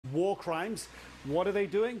war crimes. What are they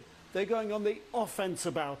doing? They're going on the offense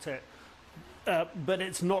about it. But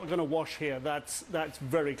it's not going to wash here. That's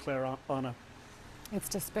very clear, Anna. It's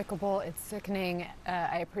despicable. It's sickening.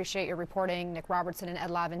 I appreciate your reporting. Nick Robertson and Ed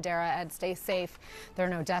Lavandera. Ed, stay safe there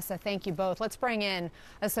in Odessa. Thank you both. Let's bring in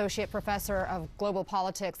Associate Professor of Global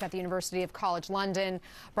Politics at the University of College London,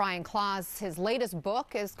 Brian Claus. His latest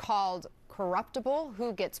book is called Corruptible: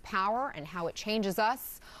 Who Gets Power and How It Changes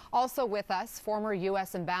Us. Also with us, former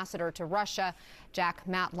U.S. Ambassador to Russia, Jack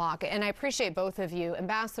Matlock. And I appreciate both of you.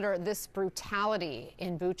 Ambassador, this brutality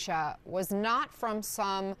in Bucha was not from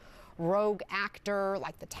some rogue actor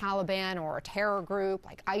like the Taliban or a terror group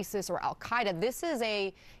like ISIS or Al-Qaeda. This is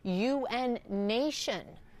a UN nation.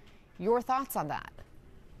 Your thoughts on that?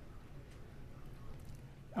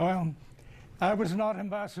 Well, I was not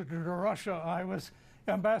ambassador to Russia. I was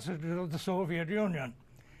ambassador to the Soviet Union.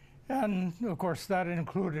 And, of course, that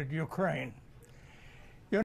included Ukraine.